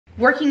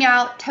Working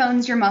out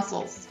tones your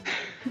muscles.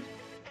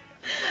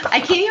 I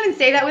can't even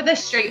say that with a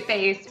straight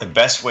face. The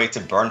best way to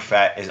burn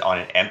fat is on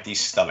an empty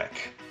stomach.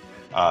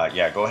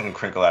 Yeah, go ahead and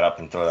crinkle that up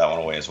and throw that one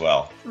away as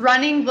well.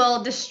 Running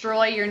will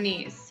destroy your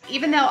knees.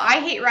 Even though I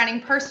hate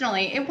running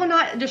personally, it will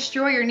not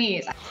destroy your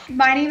knees.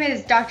 My name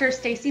is Dr.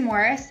 Stacie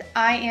Morris.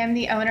 I am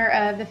the owner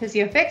of the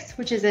PhysioFix,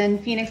 which is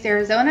in Phoenix,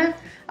 Arizona.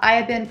 I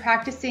have been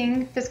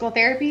practicing physical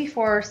therapy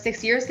for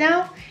 6 years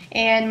now,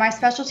 and my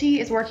specialty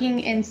is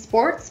working in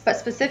sports, but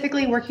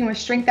specifically working with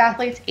strength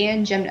athletes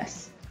and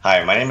gymnasts.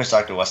 Hi, my name is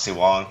Dr. Wesley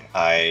Wang.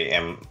 I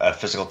am a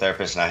physical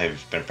therapist and I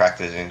have been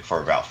practicing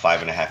for about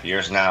 5.5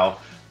 years now.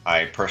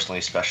 I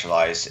personally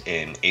specialize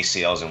in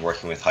ACLs and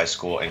working with high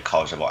school and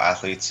college level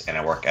athletes, and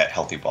I work at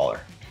Healthy Baller.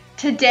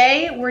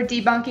 Today, we're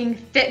debunking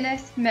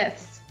fitness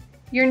myths.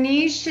 Your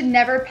knees should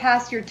never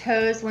pass your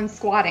toes when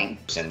squatting.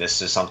 And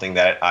this is something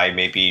that I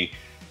maybe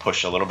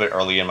pushed a little bit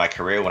early in my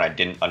career when I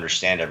didn't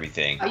understand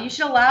everything. You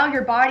should allow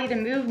your body to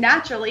move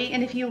naturally,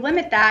 and if you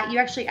limit that, you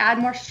actually add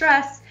more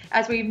stress,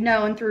 as we've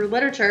known through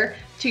literature,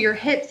 to your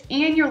hips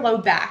and your low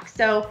back.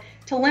 So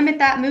to limit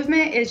that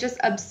movement is just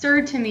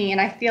absurd to me,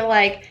 and I feel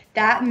like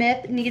that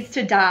myth needs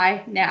to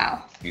die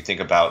now. You think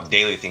about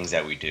daily things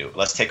that we do.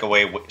 Let's take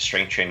away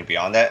strength training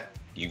beyond that.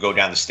 You go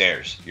down the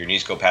stairs, your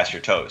knees go past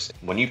your toes.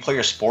 When you play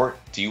your sport,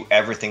 do you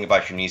ever think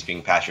about your knees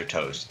being past your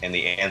toes? And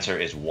the answer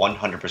is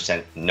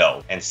 100%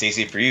 no. And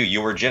Stacie, for you,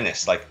 you were a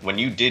gymnast. Like when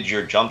you did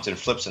your jumps and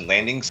flips and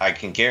landings, I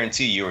can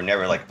guarantee you were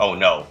never like, oh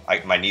no,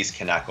 my knees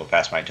cannot go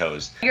past my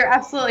toes. You're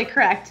absolutely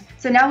correct.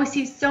 So now we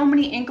see so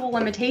many ankle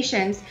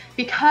limitations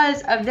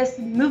because of this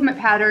movement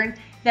pattern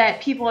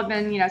that people have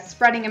been,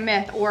 spreading a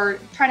myth or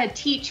trying to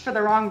teach for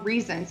the wrong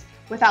reasons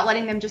without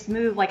letting them just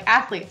move like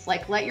athletes.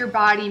 Like let your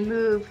body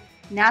move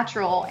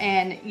natural,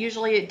 and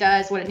usually it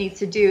does what it needs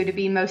to do to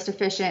be most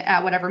efficient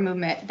at whatever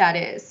movement that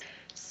is.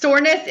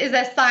 Soreness is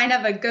a sign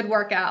of a good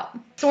workout.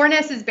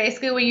 Soreness is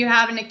basically when you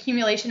have an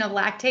accumulation of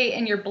lactate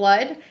in your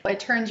blood.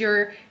 It turns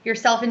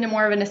yourself into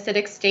more of an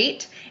acidic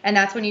state, and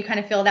that's when you kind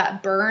of feel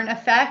that burn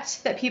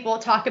effect that people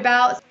talk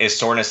about. Is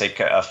soreness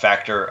a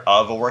factor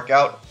of a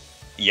workout?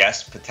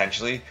 Yes,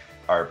 potentially.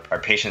 Our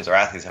patients or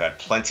athletes have had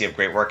plenty of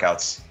great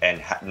workouts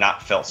and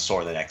not felt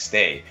sore the next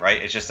day,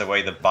 right? It's just the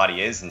way the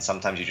body is, and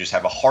sometimes you just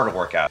have a harder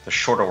workout. The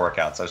shorter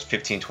workouts, those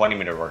 15,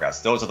 20-minute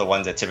workouts, those are the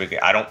ones that typically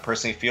I don't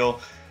personally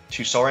feel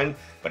too sore in,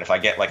 but if I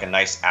get like a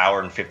nice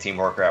hour and 15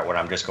 workout where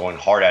I'm just going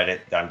hard at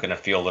it, then I'm gonna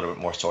feel a little bit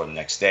more sore the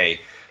next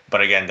day. But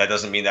again, that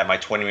doesn't mean that my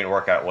 20-minute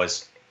workout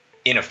was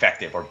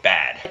ineffective or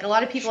bad. Like a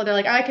lot of people, they're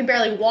like, oh, I can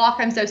barely walk,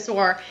 I'm so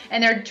sore,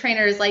 and their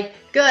trainer is like,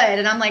 good,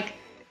 and I'm like,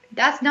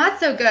 that's not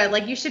so good.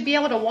 Like you should be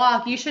able to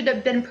walk. You should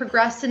have been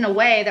progressed in a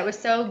way that was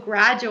so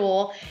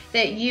gradual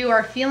that you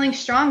are feeling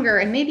stronger,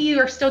 and maybe you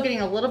are still getting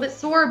a little bit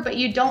sore, but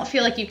you don't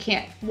feel like you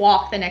can't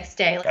walk the next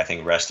day. I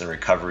think rest and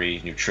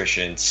recovery,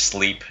 nutrition,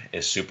 sleep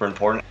is super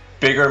important.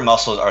 Bigger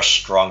muscles are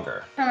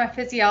stronger. From a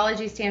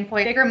physiology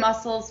standpoint, bigger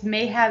muscles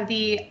may have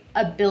the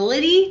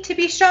ability to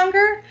be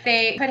stronger.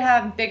 They could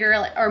have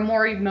bigger or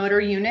more motor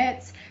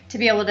units to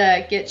be able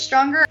to get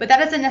stronger, but that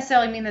doesn't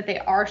necessarily mean that they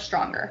are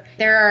stronger.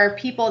 There are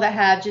people that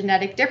have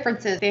genetic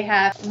differences. They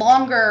have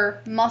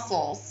longer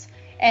muscles,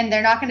 and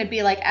they're not going to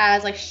be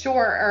as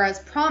short or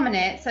as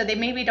prominent, so they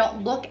maybe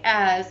don't look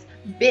as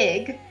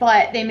big,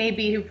 but they may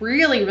be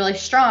really, really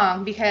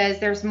strong because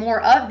there's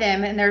more of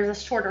them and there's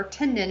a shorter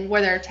tendon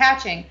where they're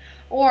attaching.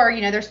 Or,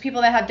 there's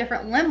people that have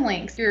different limb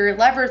lengths. Your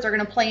levers are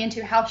going to play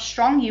into how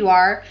strong you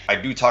are. I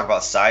do talk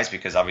about size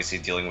because obviously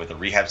dealing with the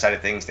rehab side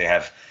of things, they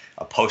have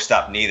a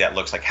post-op knee that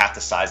looks like half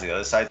the size of the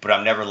other side, but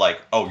I'm never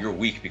like, oh, you're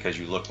weak because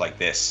you look like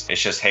this. It's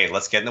just, hey,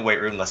 let's get in the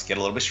weight room, let's get a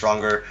little bit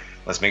stronger,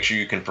 let's make sure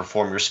you can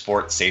perform your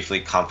sport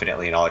safely,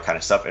 confidently, and all that kind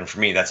of stuff. And for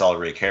me, that's all I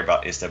really care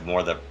about, is the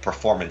more the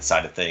performance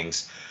side of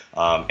things.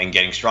 And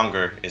getting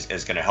stronger is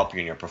going to help you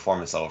in your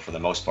performance level for the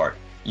most part.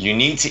 You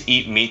need to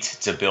eat meat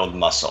to build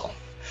muscle.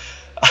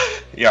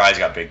 Your eyes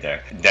got big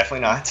there.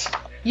 Definitely not.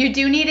 You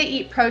do need to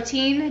eat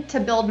protein to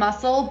build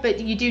muscle, but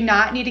you do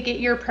not need to get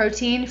your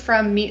protein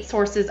from meat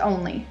sources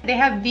only. They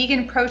have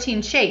vegan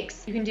protein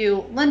shakes. You can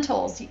do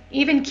lentils.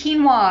 Even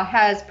quinoa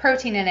has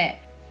protein in it.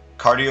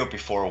 Cardio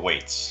before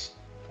weights.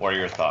 What are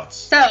your thoughts?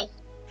 So,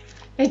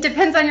 it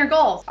depends on your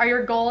goals. Are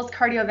your goals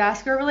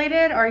cardiovascular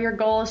related, or are your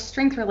goals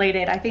strength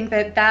related? I think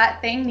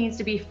that thing needs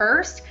to be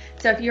first.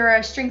 So if you're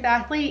a strength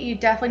athlete, you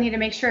definitely need to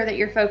make sure that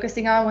you're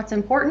focusing on what's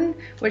important,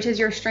 which is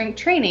your strength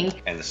training.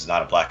 And this is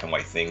not a black and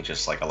white thing,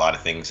 just like a lot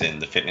of things in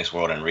the fitness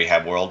world and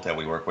rehab world that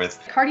we work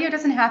with. Cardio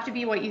doesn't have to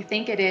be what you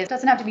think it is. It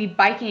doesn't have to be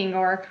biking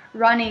or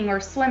running or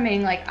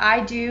swimming. Like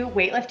I do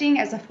weightlifting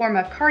as a form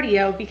of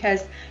cardio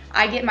because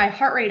I get my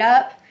heart rate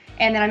up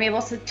and then I'm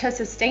able to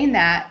sustain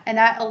that, and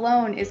that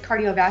alone is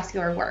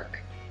cardiovascular work.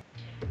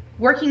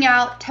 Working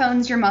out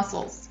tones your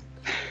muscles.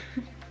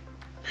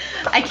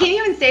 I can't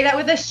even say that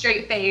with a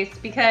straight face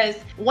because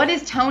what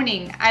is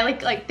toning? I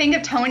like think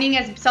of toning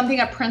as something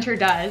a printer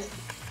does.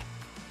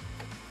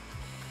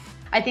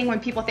 I think when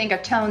people think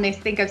of tone, they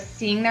think of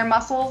seeing their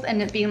muscles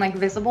and it being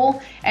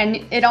visible,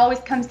 and it always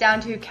comes down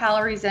to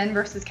calories in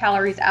versus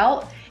calories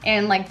out.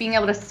 And like being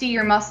able to see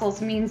your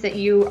muscles means that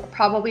you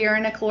probably are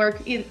in a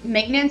caloric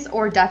maintenance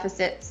or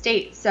deficit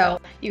state. So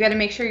you got to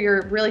make sure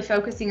you're really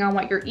focusing on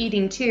what you're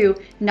eating too,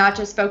 not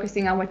just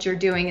focusing on what you're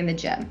doing in the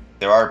gym.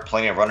 There are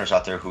plenty of runners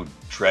out there who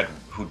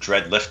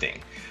dread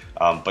lifting,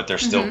 but they're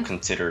still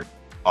considered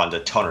on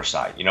the toner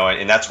side, you know,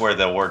 and that's where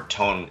the word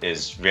tone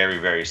is very,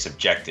 very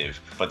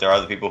subjective. But there are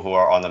other people who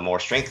are on the more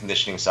strength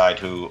conditioning side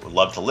who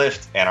love to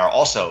lift and are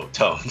also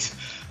toned.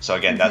 So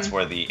again, that's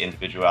where the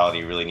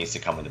individuality really needs to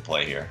come into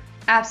play here.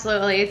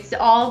 Absolutely. It's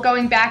all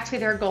going back to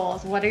their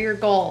goals. What are your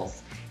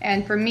goals?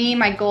 And for me,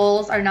 my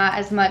goals are not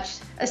as much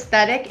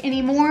aesthetic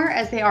anymore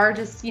as they are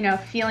just, you know,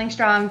 feeling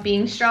strong,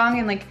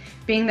 and like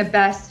being the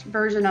best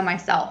version of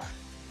myself.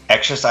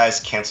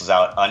 Exercise cancels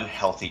out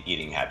unhealthy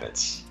eating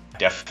habits.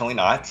 Definitely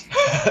not.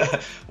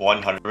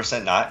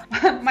 100%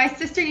 not. My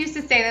sister used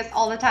to say this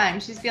all the time.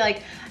 She'd be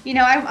like, you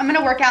know, I'm going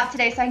to work out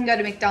today so I can go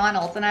to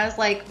McDonald's. And I was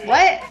like,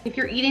 what? If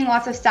you're eating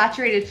lots of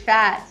saturated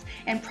fats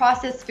and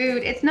processed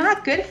food, it's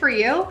not good for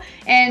you.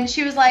 And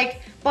she was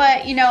like,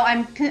 but you know,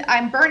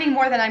 I'm burning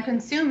more than I'm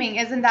consuming.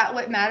 Isn't that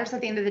what matters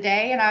at the end of the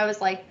day? And I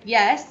was like,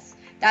 yes,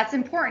 that's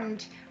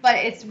important. But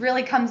it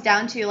really comes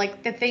down to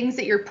like the things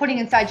that you're putting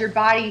inside your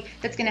body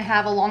that's going to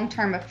have a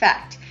long-term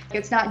effect.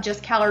 It's not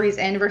just calories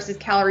in versus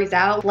calories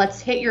out. Let's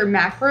hit your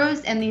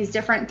macros in these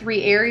different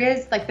 3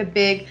 areas, like the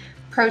big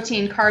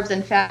protein, carbs,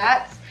 and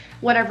fats,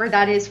 whatever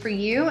that is for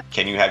you.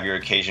 Can you have your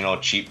occasional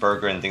cheap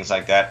burger and things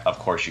like that? Of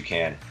course you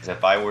can.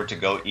 If I were to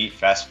go eat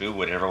fast food,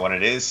 whatever one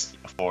it is,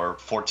 for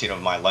 14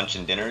 of my lunch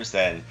and dinners,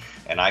 and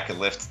I could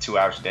lift 2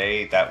 hours a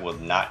day, that will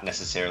not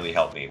necessarily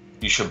help me.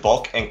 You should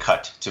bulk and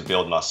cut to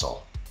build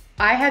muscle.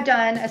 I have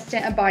done a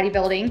stint of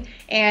bodybuilding,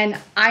 and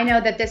I know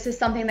that this is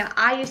something that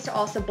I used to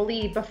also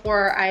believe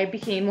before I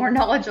became more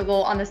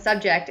knowledgeable on the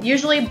subject.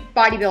 Usually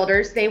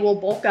bodybuilders, they will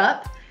bulk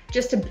up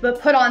just to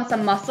put on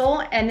some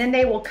muscle, and then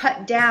they will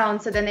cut down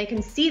so then they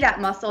can see that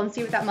muscle and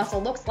see what that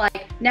muscle looks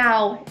like.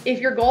 Now, if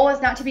your goal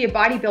is not to be a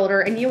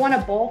bodybuilder and you want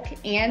to bulk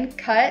and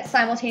cut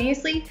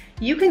simultaneously,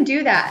 you can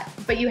do that,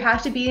 but you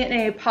have to be in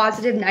a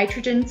positive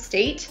nitrogen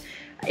state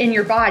in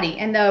your body.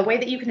 And the way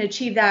that you can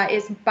achieve that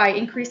is by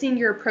increasing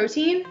your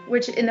protein,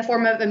 which in the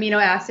form of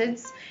amino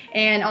acids,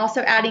 and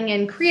also adding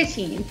in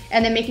creatine,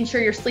 and then making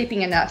sure you're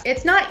sleeping enough.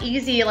 It's not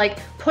easy like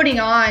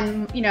putting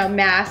on, you know,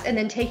 mass and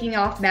then taking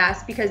off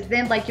mass, because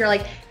then like you're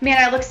like, man,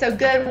 I look so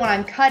good when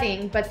I'm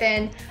cutting, but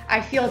then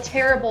I feel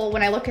terrible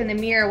when I look in the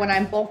mirror when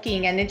I'm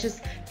bulking, and it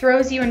just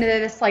throws you into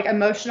this like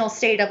emotional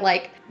state of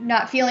like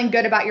not feeling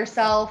good about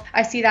yourself.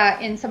 I see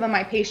that in some of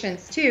my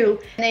patients too.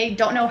 They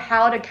don't know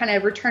how to kind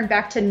of return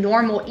back to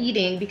normal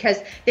eating because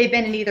they've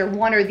been in either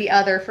one or the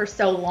other for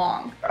so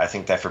long. I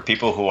think that for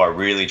people who are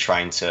really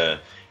trying to,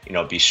 you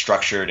know, be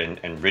structured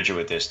and rigid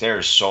with this, there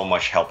is so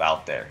much help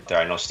out there.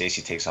 I know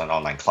Stacie takes on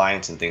online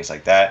clients and things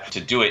like that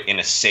to do it in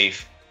a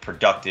safe,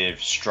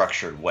 productive,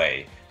 structured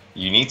way.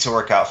 You need to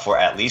work out for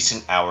at least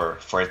an hour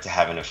for it to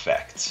have an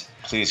effect.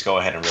 Please go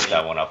ahead and rip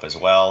that one up as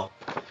well.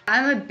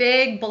 I'm a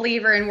big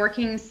believer in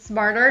working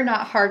smarter,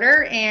 not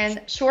harder,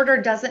 and shorter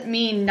doesn't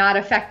mean not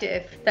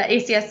effective. The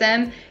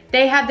ACSM,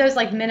 they have those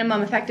like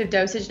minimum effective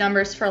dosage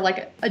numbers for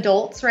like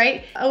adults,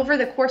 right? Over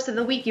the course of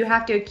the week, you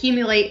have to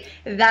accumulate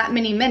that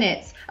many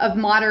minutes of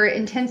moderate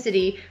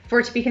intensity for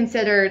it to be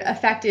considered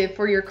effective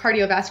for your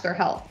cardiovascular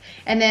health.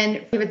 And then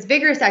if it's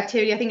vigorous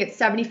activity, I think it's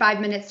 75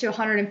 minutes to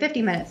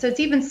 150 minutes. So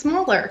it's even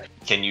smaller.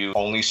 Can you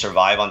only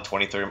survive on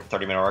 30 minute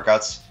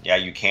workouts? Yeah,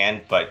 you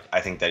can, but I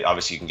think that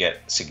obviously you can get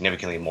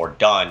significantly more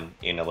done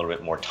in a little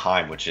bit more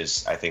time, which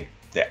is, I think,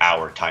 the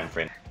hour time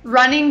frame.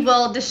 Running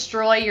will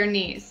destroy your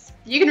knees.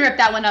 You can rip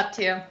that one up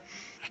too.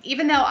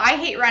 Even though I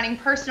hate running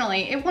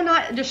personally, it will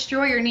not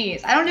destroy your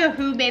knees. I don't know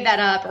who made that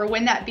up or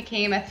when that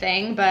became a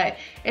thing, but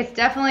it's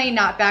definitely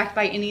not backed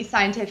by any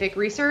scientific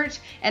research.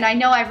 And I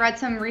know I've read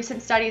some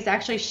recent studies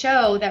actually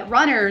show that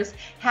runners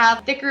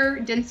have thicker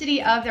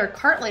density of their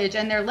cartilage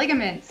and their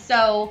ligaments.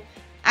 So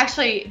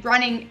actually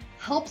running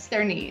helps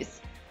their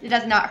knees. It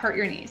does not hurt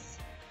your knees.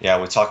 Yeah,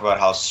 we talk about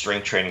how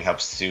strength training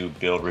helps to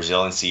build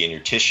resiliency in your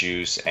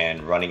tissues,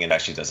 and running it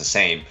actually does the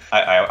same.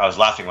 I was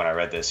laughing when I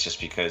read this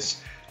just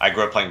because I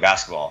grew up playing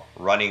basketball.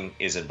 Running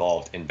is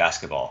involved in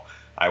basketball.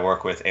 I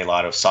work with a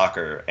lot of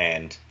soccer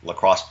and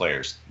lacrosse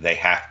players. They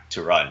have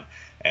to run.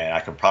 And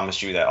I can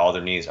promise you that all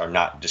their knees are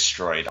not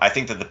destroyed. I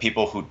think that the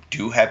people who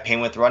do have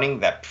pain with running,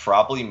 that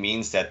probably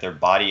means that their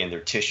body and their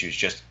tissues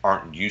just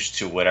aren't used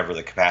to whatever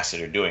the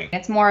capacity they're doing.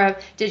 It's more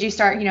of, did you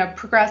start,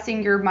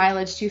 progressing your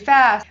mileage too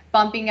fast,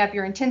 bumping up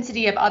your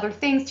intensity of other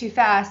things too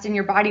fast, and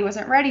your body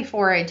wasn't ready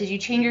for it? Did you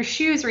change your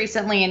shoes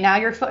recently and now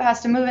your foot has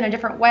to move in a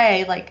different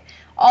way? Like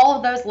all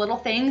of those little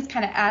things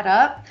kind of add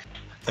up.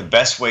 The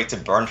best way to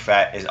burn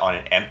fat is on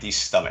an empty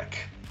stomach.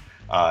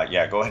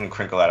 Yeah, go ahead and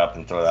crinkle that up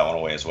and throw that one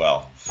away as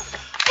well.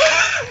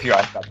 Here,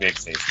 I've got big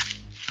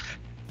safe.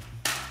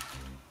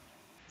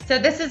 So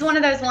this is one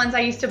of those ones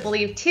I used to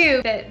believe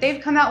too, that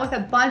they've come out with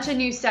a bunch of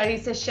new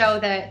studies to show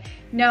that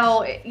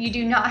no, you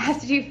do not have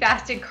to do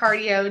fasted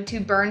cardio to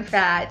burn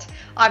fat.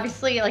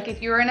 Obviously, like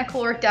if you're in a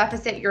caloric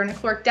deficit, you're in a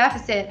caloric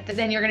deficit,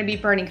 then you're gonna be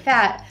burning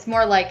fat. It's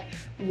more like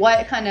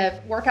what kind of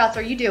workouts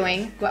are you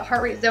doing? What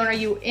heart rate zone are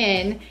you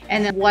in?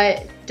 And then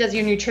what does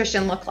your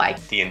nutrition look like?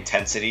 The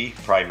intensity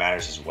probably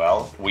matters as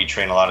well. We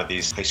train a lot of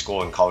these high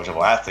school and college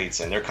level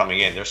athletes, and they're coming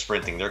in, they're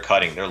sprinting, they're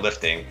cutting, they're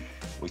lifting.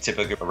 We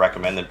typically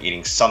recommend them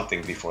eating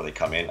something before they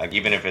come in, like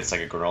even if it's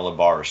like a granola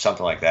bar or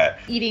something like that.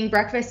 Eating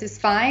breakfast is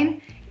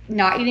fine.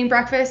 Not eating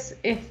breakfast,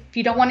 if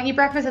you don't want to eat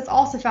breakfast, that's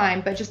also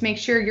fine, but just make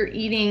sure you're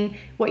eating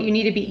what you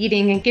need to be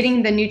eating and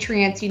getting the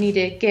nutrients you need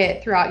to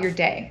get throughout your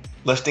day.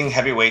 Lifting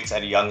heavy weights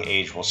at a young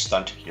age will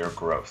stunt your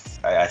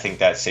growth. I think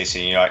that,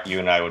 Stacie, you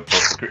and I would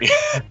both agree.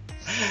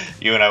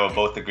 You and I would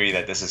both agree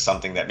that this is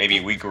something that maybe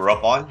we grew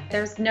up on.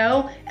 There's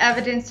no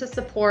evidence to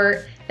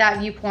support that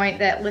viewpoint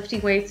that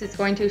lifting weights is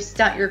going to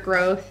stunt your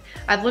growth.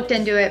 I've looked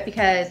into it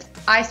because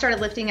I started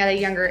lifting at a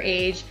younger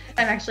age.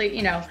 I'm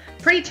actually,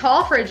 pretty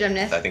tall for a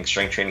gymnast. I think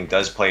strength training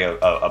does play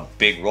a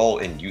big role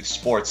in youth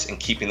sports and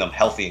keeping them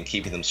healthy and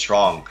keeping them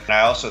strong. And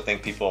I also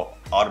think people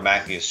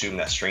automatically assume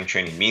that strength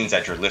training means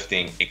that you're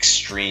lifting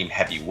extreme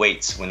heavy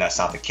weights when that's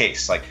not the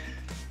case. Like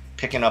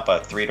picking up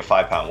a 3 to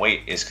 5 pound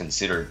weight is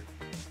considered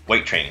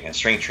weight training and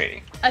strength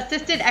training.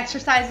 Assisted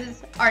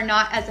exercises are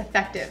not as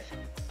effective.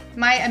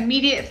 My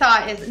immediate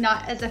thought is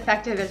not as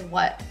effective as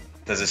what?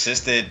 Does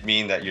assisted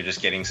mean that you're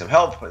just getting some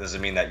help? Or does it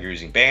mean that you're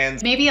using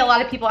bands? Maybe a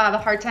lot of people have a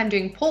hard time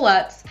doing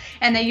pull-ups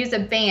and they use a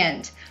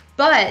band,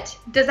 but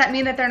does that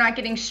mean that they're not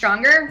getting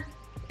stronger?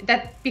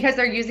 That because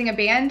they're using a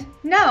band?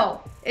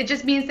 No, it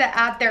just means that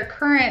at their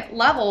current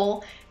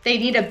level, they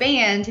need a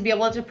band to be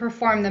able to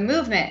perform the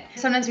movement.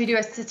 Sometimes we do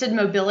assisted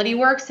mobility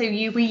work, so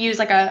we use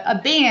like a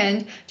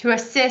band to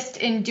assist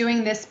in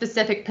doing this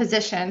specific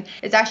position.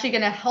 It's actually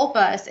gonna help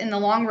us in the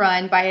long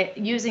run by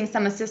using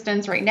some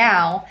assistance right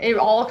now. It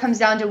all comes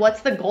down to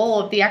what's the goal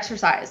of the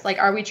exercise. Like,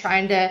 are we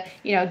trying to,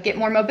 get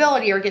more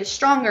mobility or get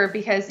stronger?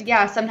 Because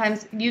yeah,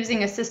 sometimes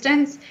using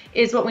assistance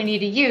is what we need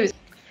to use.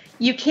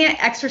 You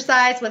can't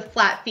exercise with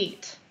flat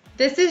feet.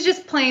 This is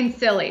just plain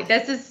silly.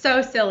 This is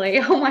so silly.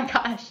 Oh my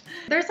gosh.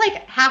 There's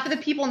like half of the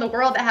people in the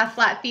world that have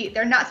flat feet.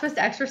 They're not supposed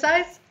to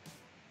exercise.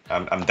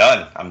 I'm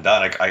done.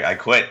 I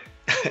quit.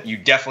 You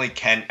definitely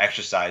can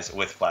exercise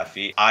with flat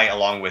feet. I,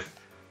 along with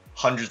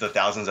hundreds of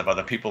thousands of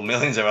other people,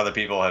 millions of other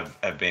people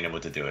have been able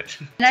to do it.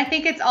 And I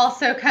think it's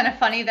also kind of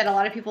funny that a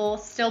lot of people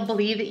still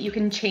believe that you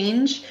can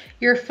change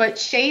your foot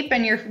shape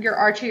and your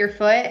arch of your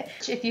foot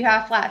if you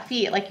have flat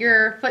feet. Like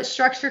your foot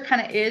structure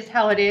kind of is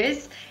how it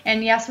is.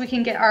 And yes, we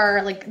can get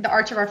the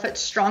arch of our foot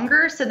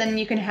stronger so then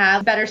you can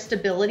have better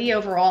stability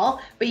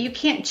overall, but you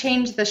can't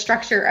change the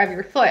structure of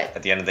your foot.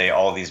 At the end of the day,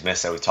 all of these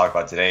myths that we talk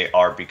about today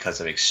are because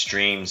of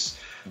extremes.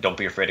 Don't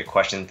be afraid to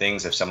question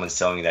things. If someone's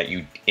telling you that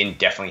you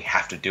indefinitely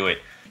have to do it,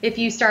 if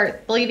you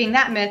start believing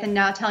that myth and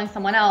now telling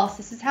someone else,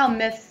 this is how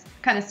myths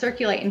kind of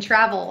circulate and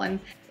travel. And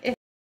if it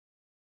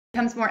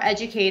becomes more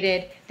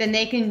educated, then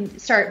they can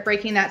start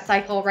breaking that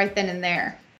cycle right then and there.